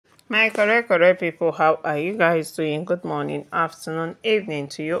My correct people, how are you guys doing? Good morning, afternoon, evening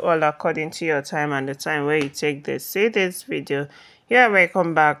to you all according to your time and the time where you take this. See this video. Yeah,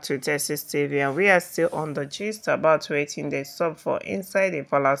 welcome back to Texas TV, and we are still on the gist about waiting the sub for inside the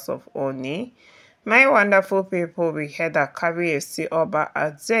palace of Oni. My wonderful people, we heard that Kabiyesi Oba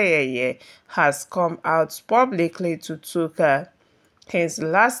Adeyeye has come out publicly to take his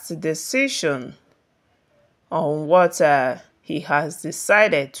last decision on what he has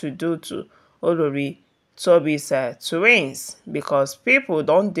decided to do to Olori Tobi's twins, because people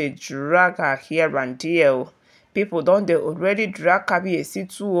don't they drag her here and there. People don't they already drag Kabiyesi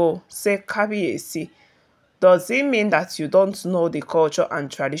too. Say Kabiyesi. Does it mean that you don't know the culture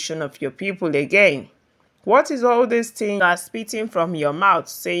and tradition of your people again? What is all these things that are spitting from your mouth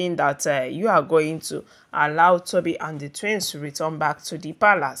saying that you are going to allow Tobi and the twins to return back to the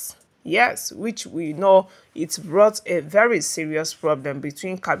palace? Yes, which we know it brought a very serious problem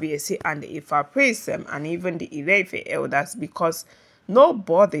between Kabiyesi and the Ifa priests and even the ife elders, because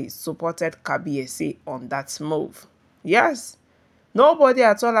nobody supported Kabiyesi on that move. Yes, nobody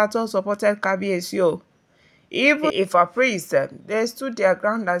at all supported Kabiyesi. Even if a priest, they stood their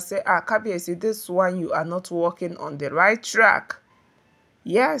ground and say, Kabiyesi, this one you are not walking on the right track.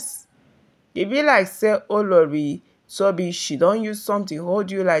 Yes. They be like, say, olori, Tobi, she don't use something hold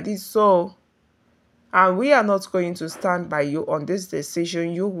you like this, so. And we are not going to stand by you on this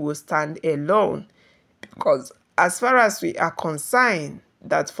decision. You will stand alone. Because as far as we are concerned,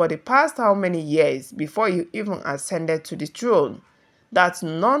 that for the past how many years before you even ascended to the throne, that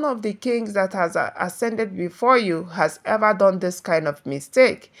none of the kings that has ascended before you has ever done this kind of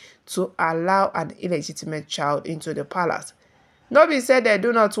mistake to allow an illegitimate child into the palace. Nobody said they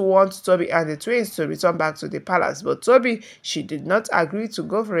do not want Tobi and the twins to return back to the palace, but Tobi, she did not agree to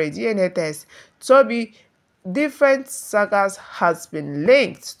go for a DNA test. Tobi, different sagas has been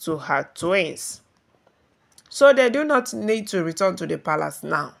linked to her twins. So they do not need to return to the palace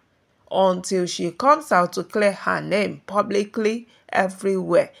now until she comes out to clear her name publicly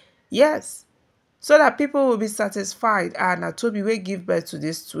everywhere. Yes, so that people will be satisfied and Tobi will give birth to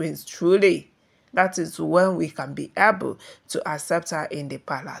these twins truly. That is when we can be able to accept her in the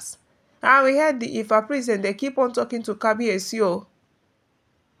palace. And we heard the Ifa priest and they keep on talking to Kabiyesi,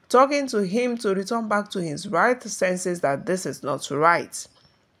 talking to him to return back to his right senses that this is not right.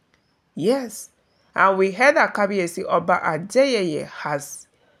 Yes, and we heard that Kabiyesi Oba Adeyeye has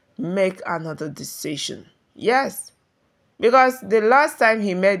made another decision. Yes, because the last time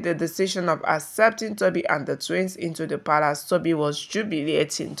he made the decision of accepting Tobi and the twins into the palace, Tobi was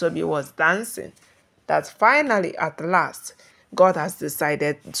jubilating, Tobi was dancing. That finally, at last, God has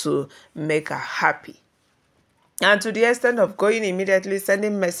decided to make her happy. And to the extent of going immediately,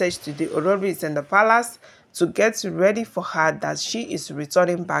 sending message to the oloris in the palace to get ready for her that she is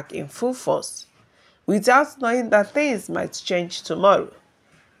returning back in full force, without knowing that things might change tomorrow.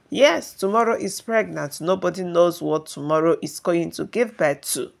 Yes, tomorrow is pregnant. Nobody knows what tomorrow is going to give birth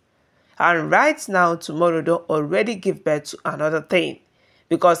to. And right now, tomorrow don't already give birth to another thing.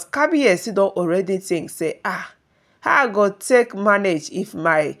 Because Kabiyesi don't already think, say, how I go take manage if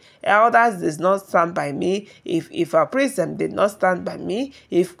my elders did not stand by me, if a priest did not stand by me,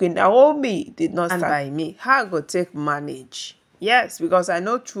 if Queen Naomi did not stand by me, how I go take manage? Yes, because I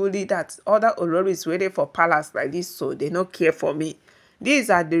know truly that other oloris waiting for palace like this, so they don't care for me. These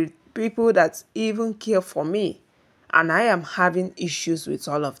are the people that even care for me, and I am having issues with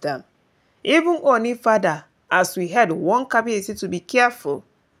all of them. Even Oni father, as we heard, want Kabiyesi to be careful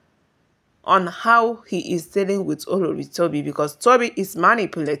on how he is dealing with Olori Tobi, because Tobi is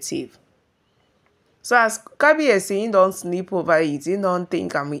manipulative. So as Kabiyesi, he don't sleep over it, he don't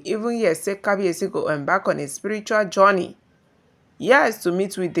think, and we even hear say Kabiyesi go embark on a spiritual journey. Yes, to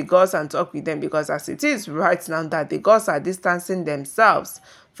meet with the gods and talk with them, because as it is right now that the gods are distancing themselves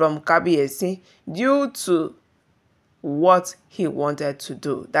from Kabiyesi due to what he wanted to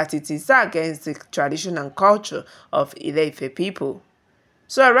do, that it is against the tradition and culture of Ile-Ife people.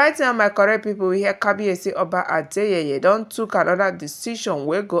 So right now, my correct people, we hear Kabiyesi Oba Adeyeye don't took another decision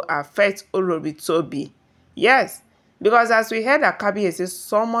wey go affect Olori Tobi. Yes, because as we heard that Kabiyesi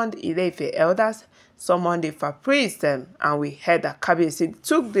summoned Ile-Ife elders, summoned the Ifa priests, and we heard that Kabiyesi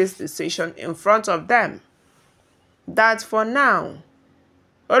took this decision in front of them. That for now,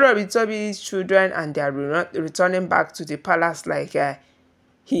 Olori Tobi's children and they are returning back to the palace like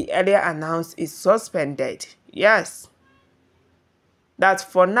he earlier announced is suspended. Yes. That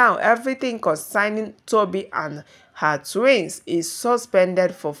for now, everything concerning Tobi and her twins is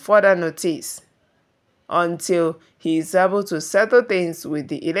suspended for further notice until he is able to settle things with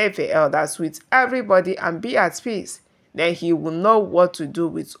the Ile-Ife elders, with everybody, and be at peace. then he will know what to do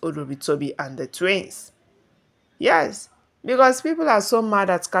with Olori Tobi and the twins. Yes, because people are so mad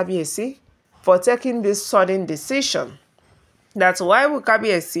at Kabiyesi for taking this sudden decision. That's why would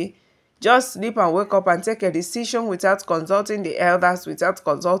Kabiyesi just sleep and wake up and take a decision without consulting the elders, without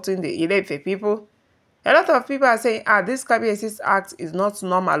consulting the Ile-Ife people? A lot of people are saying, this Kabiyesi's act is not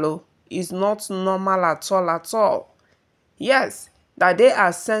normal. Oh. It's not normal at all. Yes, that they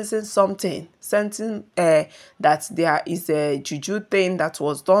are sensing something, sensing that there is a juju thing that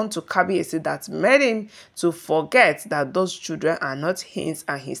was done to Kabiyesi that made him to forget that those children are not his,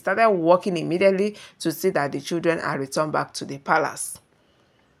 and he started working immediately to see that the children are returned back to the palace.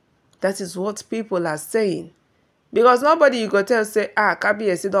 That is what people are saying. Because nobody you go tell say,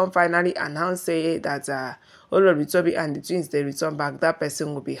 Kabiyesi don finally announce say that Olori Tobi and the twins they return back, that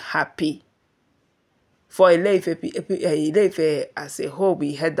person will be happy. For Ile-Ife as a whole,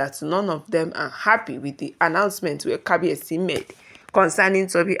 we heard that none of them are happy with the announcement where Kabiyesi made concerning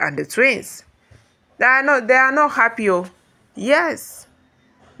Tobi and the twins. They are not happy. Oh. Yes.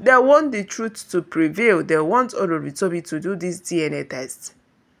 They want the truth to prevail. They want Olori Tobi to do this DNA test.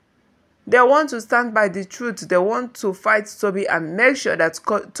 They want to stand by the truth. They want to fight Tobi and make sure that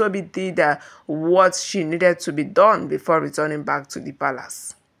Tobi did what she needed to be done before returning back to the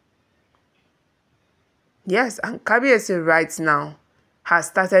palace. Yes, and Kabiyesi right now has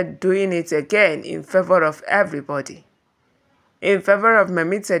started doing it again in favor of everybody. In favor of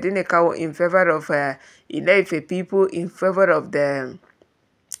Memi Tedinekawo, in favor of Ile-Ife people, in favor of the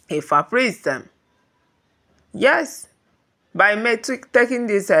Ifa priest. Yes, by taking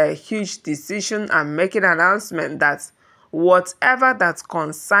this huge decision and making an announcement that whatever that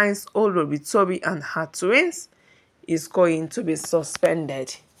concerns Olori Tobi and her twins is going to be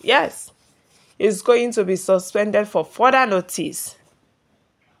suspended. Yes. Is going to be suspended for further notice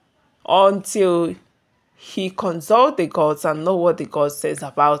until he consults the gods and know what the God says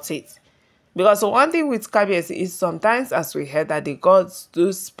about it. Because one thing with Kabiyesi is sometimes, as we heard, that the gods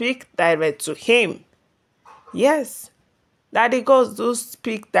do speak direct to him. Yes, that the gods do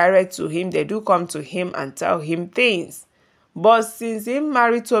speak direct to him. They do come to him and tell him things. But since he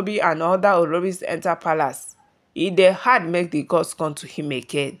married Tobi and other Oloris enter palace, they had make the gods come to him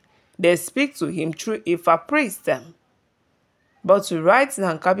again. They speak to him through Ifa priest. But right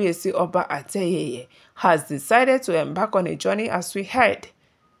now, Kabiyesi Oba Ateyeye has decided to embark on a journey, as we heard,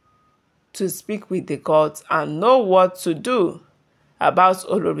 to speak with the gods and know what to do about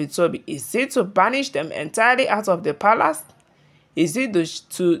Olori Tobi. Is it to banish them entirely out of the palace? Is it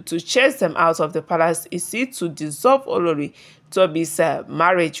to chase them out of the palace? Is it to dissolve Olori Tobi's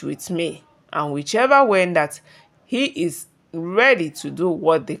marriage with me? And whichever way that he is ready to do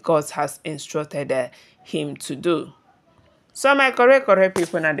what the gods has instructed him to do. So my correct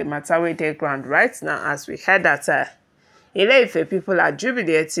people na the matter wey dey ground right now, as we heard that Ile-Ife people are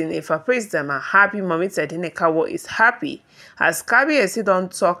jubilating. Ifa priest them are happy. Mami Tedinekawo is happy. As Kabiyesi don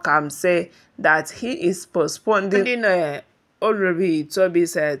talk say that he is postponing Olori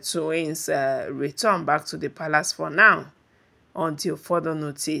Tobi's twins return back to the palace for now, until further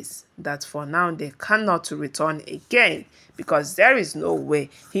notice. That for now they cannot return again, because there is no way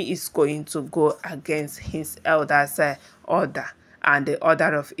he is going to go against his elders' order and the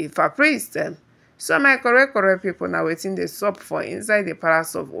order of Ifa priest. So my correct people now waiting the sup for inside the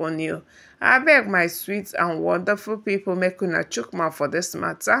palace of Oniru. I beg my sweet and wonderful people, make una chook mouth for this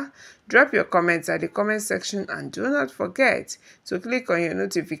matter. Drop your comments at the comment section and do not forget to click on your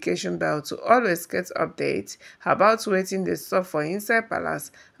notification bell to always get updates about waiting the sup for inside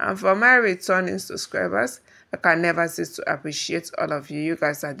palace. And for my returning subscribers, I can never cease to appreciate all of you. You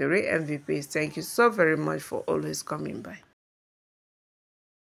guys are the real MVPs. Thank you so very much for always coming by.